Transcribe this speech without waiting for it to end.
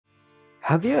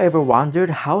Have you ever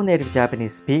wondered how native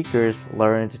Japanese speakers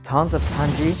learned tons of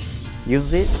kanji,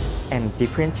 use it, and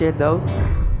differentiate those?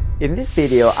 In this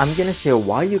video, I'm gonna share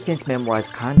why you can't memorize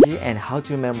kanji and how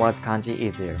to memorize kanji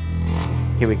easier.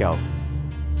 Here we go.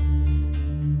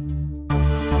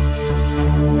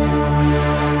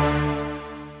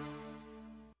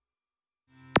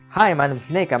 Hi, my name is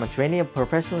Nick. I'm a trainee and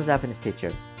professional Japanese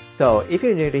teacher. So, if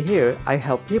you're new to here, I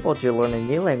help people to learn a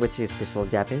new language, especially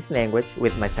Japanese language,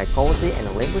 with my psychology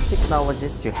and linguistic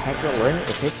knowledges to hack your learning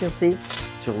efficiency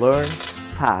to learn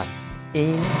fast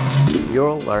in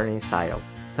your learning style.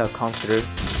 So consider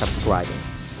subscribing.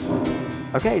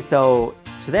 Okay, so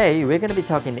today we're going to be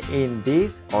talking in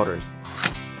these orders.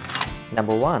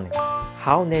 Number 1,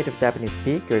 how native Japanese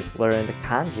speakers learned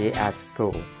kanji at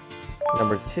school.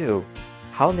 Number 2,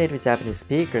 how native Japanese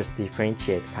speakers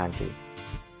differentiate kanji.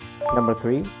 Number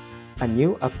 3, a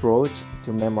new approach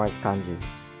to memorize kanji.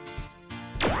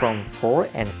 From 4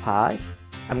 and 5,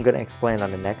 I'm gonna explain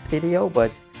on the next video,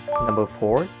 but number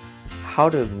 4, how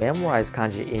to memorize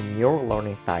kanji in your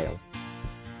learning style.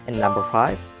 And number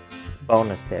 5,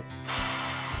 bonus tip.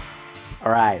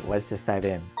 Alright, let's just dive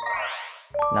in.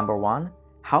 Number 1,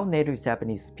 how native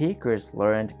Japanese speakers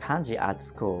learned kanji at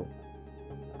school.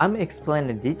 I'm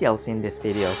explaining the details in this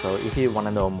video, so if you want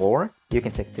to know more, you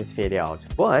can check this video out.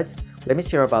 But let me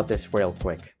share about this real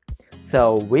quick.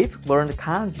 So we've learned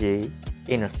kanji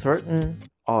in a certain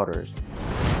orders.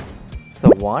 So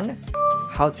 1,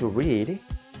 how to read,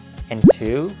 and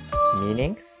 2,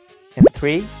 meanings, and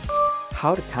 3,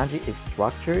 how the kanji is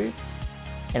structured,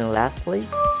 and lastly,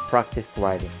 practice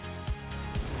writing.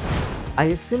 I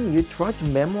assume you try to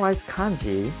memorize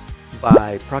kanji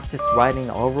by practice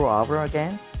writing over and over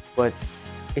again, but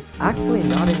it's actually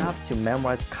not enough to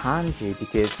memorize kanji,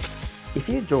 because if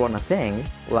you draw on a thing,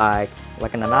 like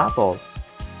an apple,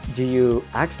 do you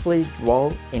actually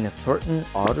draw in a certain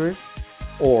orders,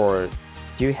 or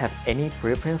do you have any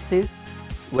preferences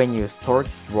when you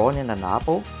start drawing an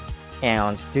apple?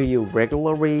 And do you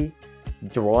regularly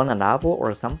draw an apple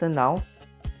or something else?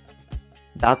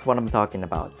 That's what I'm talking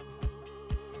about.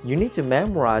 You need to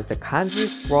memorize the kanji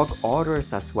stroke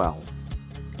orders as well.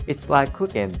 It's like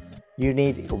cooking. You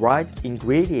need right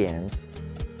ingredients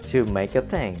to make a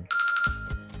thing.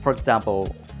 For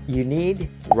example, you need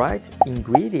right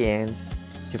ingredients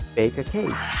to bake a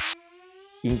cake.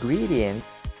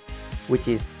 Ingredients, which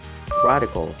is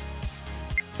radicals,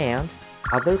 and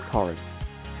other parts.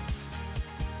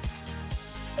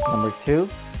 Number 2,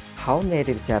 how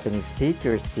native Japanese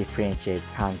speakers differentiate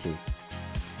kanji.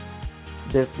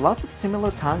 There's lots of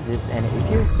similar kanjis, and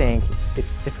if you think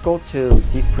it's difficult to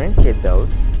differentiate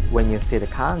those when you see the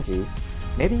kanji,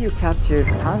 maybe you capture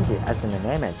kanji as an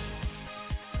image,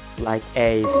 like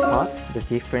a spot the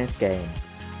difference game.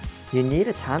 You need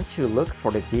a time to look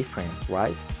for the difference,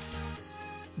 right?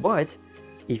 But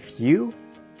if you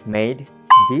made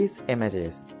these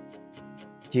images,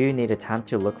 do you need a time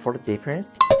to look for the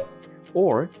difference?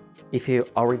 Or if you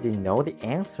already know the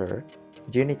answer,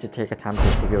 do you need to take a time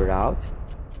to figure it out?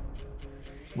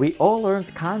 We all learned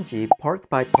kanji part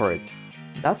by part.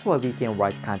 That's why we can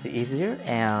write kanji easier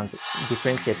and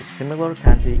differentiate similar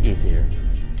kanji easier.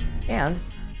 And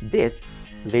this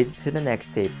leads to the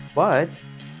next tip. But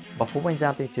before we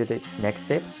jump into the next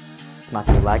tip, smash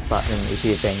the like button if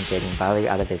you've been getting value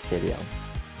out of this video.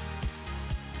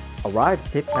 Alright,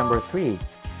 tip number 3,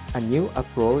 a new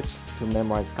approach to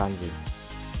memorize kanji.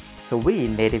 So we,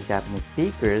 native Japanese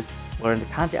speakers, learned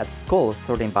kanji at school,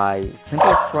 starting by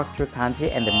simple structure kanji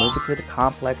and then moving to the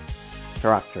complex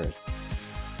structures.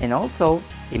 And also,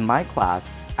 in my class,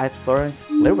 I've learned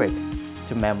lyrics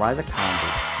to memorize a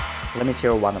kanji. Let me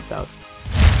share one of those.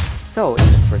 So, in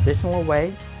the traditional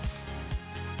way,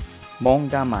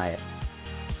 Mongamae,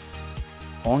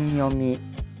 Onyomi,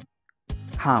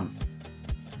 Kan,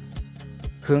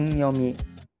 Kunyomi,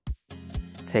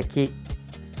 Seki,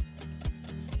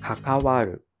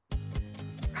 Kakawaru,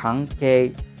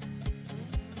 Kankei,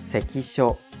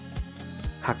 Sekisho,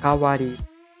 Kakawari,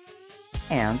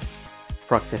 and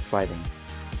practice writing.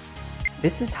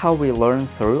 This is how we learn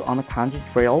through on a kanji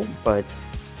drill, but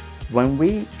when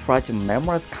we try to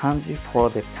memorize kanji for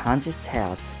the kanji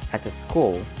test at the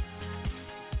school,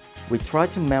 we try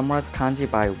to memorize kanji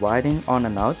by writing on a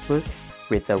notebook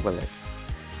with the lyrics.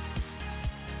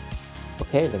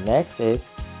 Okay, the next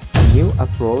is a new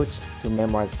approach to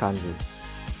memorize kanji.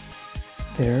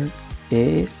 There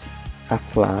is a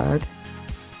flag,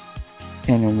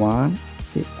 and on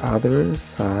the other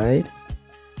side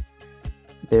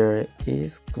there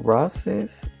is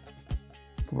grasses,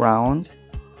 ground,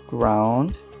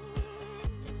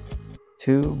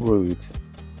 2 roots.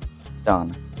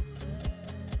 Done.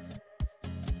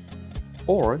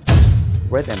 or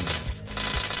rhythm.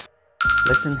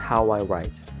 Listen how I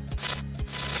write.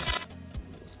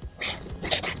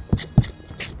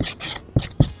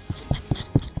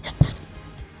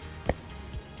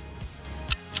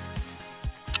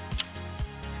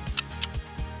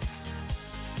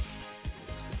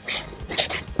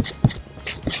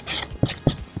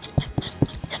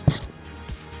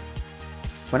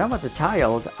 When I was a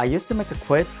child, I used to make a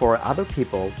quiz for other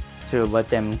people to let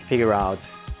them figure out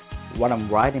what I'm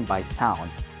writing by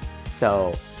sound.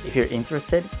 So if you're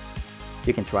interested,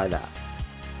 you can try that.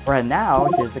 Right now,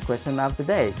 here's the question of the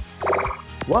day.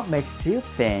 What makes you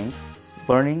think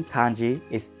learning kanji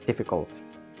is difficult?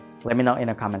 Let me know in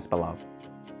the comments below.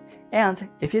 And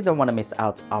if you don't want to miss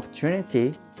out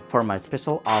opportunity for my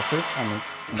special offers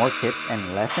and more tips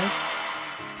and lessons,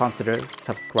 consider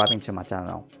subscribing to my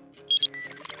channel.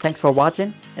 Thanks for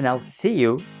watching, and I'll see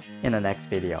you in the next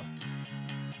video.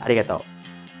 ありがとう。